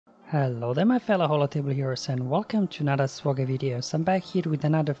Hello there my fellow holotable heroes and welcome to another SWGOH video. So I'm back here with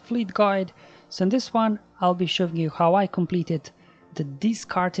another fleet guide. So in this one I'll be showing you how I completed the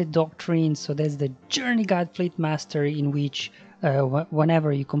discarded Doctrine. So that's the Journey Guide Fleet Mastery, in which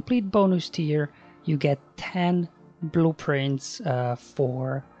whenever you complete bonus tier you get 10 blueprints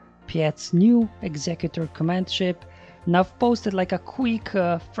for Piet's new Executor command ship. And I've posted like a quick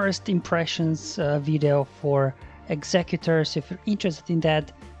first impressions video for Executor, so if you're interested in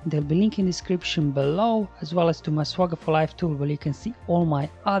that, there'll be a link in the description below, as well as to my SWGOH for Life tool where you can see all my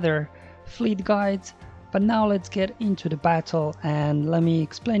other fleet guides. But now let's get into the battle and let me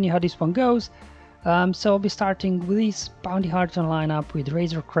explain you how this one goes. So I'll be starting with this Bounty Hunter lineup with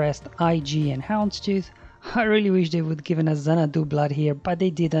Razor Crest, IG and Houndstooth. I really wish they would given us Xanadu Blood here, but they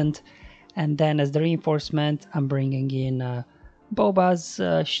didn't. And then as the reinforcement I'm bringing in Boba's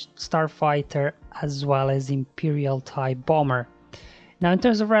Starfighter as well as Imperial TIE Bomber. Now in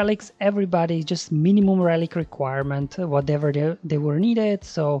terms of relics, everybody just minimum relic requirement, whatever they were needed.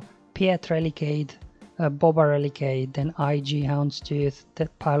 So Piet Relicade, Boba Relicade, then IG Houndstooth,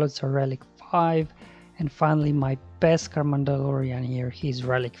 that pilots are relic 5, and finally my Beskar Mandalorian here, he's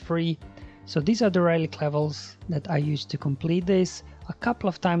relic 3. So these are the relic levels that I used to complete this a couple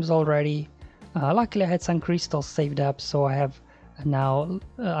of times already. Luckily I had some crystals saved up, so I have now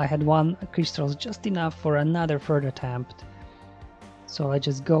I had one crystals just enough for another third attempt. So I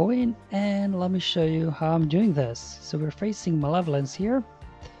just go in and let me show you how I'm doing this. So we're facing Malevolence here.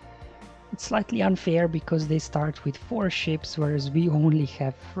 It's slightly unfair because they start with 4 ships whereas we only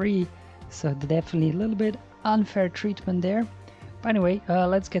have 3, so definitely a little bit unfair treatment there. But anyway,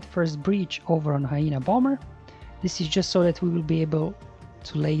 let's get first breach over on Hyena Bomber. This is just so that we will be able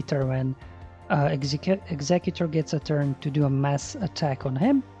to later, when Executor gets a turn, to do a mass attack on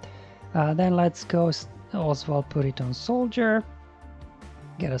him. Then let's go Oswald, put it on Soldier,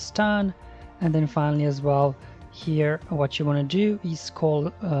 get a stun, and then finally as well here what you want to do is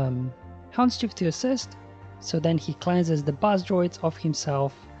call Houndstooth to assist, so then he cleanses the buzz droids of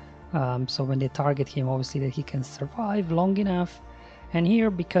himself, so when they target him obviously that he can survive long enough. And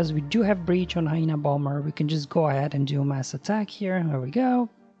here, because we do have breach on Hyena Bomber, we can just go ahead and do a mass attack here. There we go.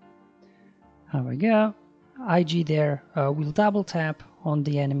 There we go. IG there will double tap on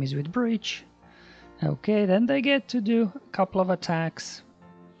the enemies with breach. Okay, then they get to do a couple of attacks.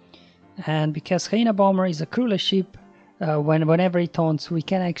 And because Hyena Bomber is a crewless ship, whenever it taunts, we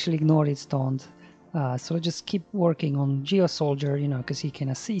can actually ignore its taunt. So just keep working on Geo Soldier, you know, because he can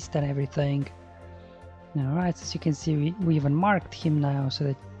assist and everything. Alright, as you can see, we even marked him now, so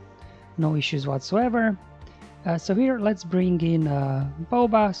that no issues whatsoever. So here, let's bring in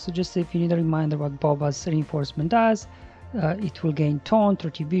Boba. So just if you need a reminder what Boba's reinforcement does, it will gain taunt,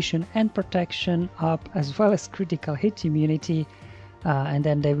 retribution, and protection up, as well as critical hit immunity, and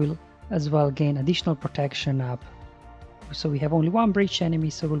then they will as well gain additional protection up. So we have only one breach enemy,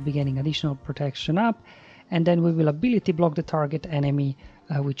 so we'll be getting additional protection up, and then we will ability block the target enemy,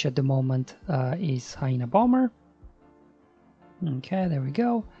 which at the moment is Hyena Bomber. Okay, there we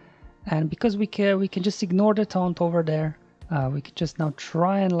go. And because we can just ignore the taunt over there, we can just now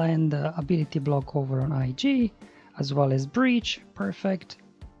try and land the ability block over on IG, as well as breach. Perfect.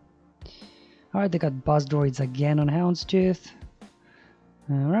 Alright, they got buzz droids again on Houndstooth.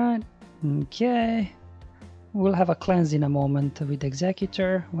 Alright, okay. We'll have a cleanse in a moment with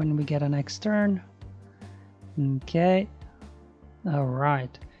Executor when we get a next turn. Okay.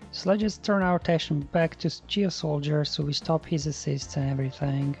 Alright. So let's just turn our attention back to Geo Soldier so we stop his assists and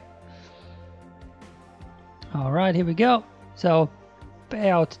everything. Alright, here we go. So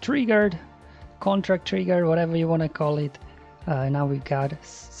payout triggered, contract triggered, whatever you want to call it. Now we've got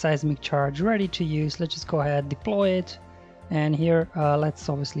seismic charge ready to use. Let's just go ahead, deploy it. And here, let's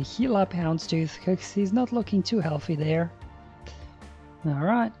obviously heal up Houndstooth because he's not looking too healthy there.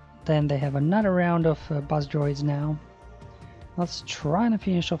 Alright, then they have another round of buzz droids now. Let's try and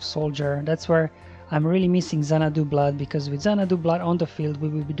finish off Soldier. That's where I'm really missing Xanadu Blood, because with Xanadu Blood on the field we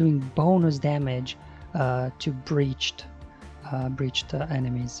will be doing bonus damage to breached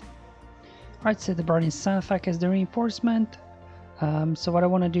enemies. Alright, so the Burning Sandfak as the reinforcement. So what I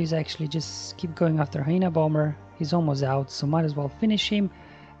want to do is actually just keep going after Hyena Bomber. He's almost out, so might as well finish him.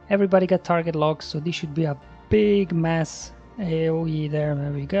 Everybody got target locks, so this should be a big mass AoE there.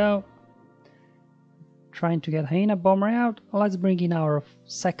 There we go. Trying to get Hyena Bomber out. Let's bring in our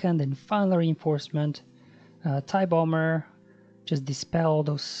second and final reinforcement. TIE Bomber. Just dispel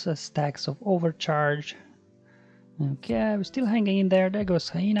those stacks of overcharge. Okay, we're still hanging in there. There goes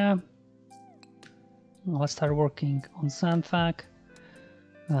Hyena. Let's start working on Sandfak.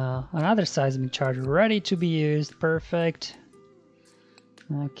 Another seismic charge ready to be used. Perfect.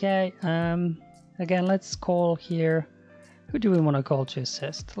 Okay, again, let's call here. Who do we want to call to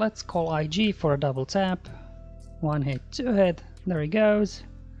assist? Let's call IG for a double tap. 1 hit, 2 hit. There he goes.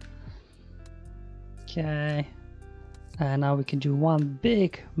 Okay. And now we can do one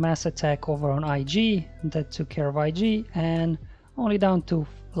big mass attack over on IG. That took care of IG. And only down to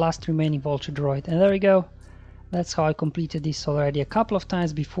last remaining Vulture Droid. And there we go. That's how I completed this already a couple of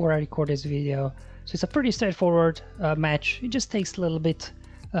times before I record this video. So it's a pretty straightforward match. It just takes a little bit,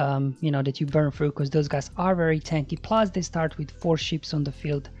 you know, that you burn through, because those guys are very tanky. Plus they start with 4 ships on the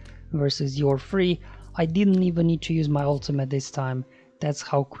field versus your 3. I didn't even need to use my ultimate this time. That's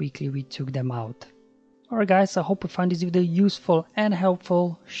how quickly we took them out. Alright guys, I hope you found this video useful and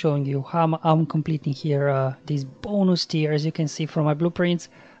helpful, showing you how I'm completing here this bonus tier. As you can see from my blueprints,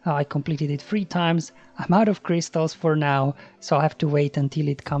 I completed it 3 times. I'm out of crystals for now, so I'll have to wait until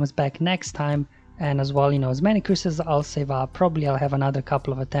it comes back next time. And as well, you know, as many crystals I'll save up, probably I'll have another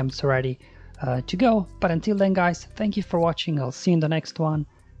couple of attempts already to go. But until then guys, thank you for watching. I'll see you in the next one.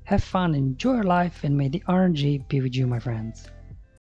 Have fun, enjoy your life, and may the RNG be with you, my friends.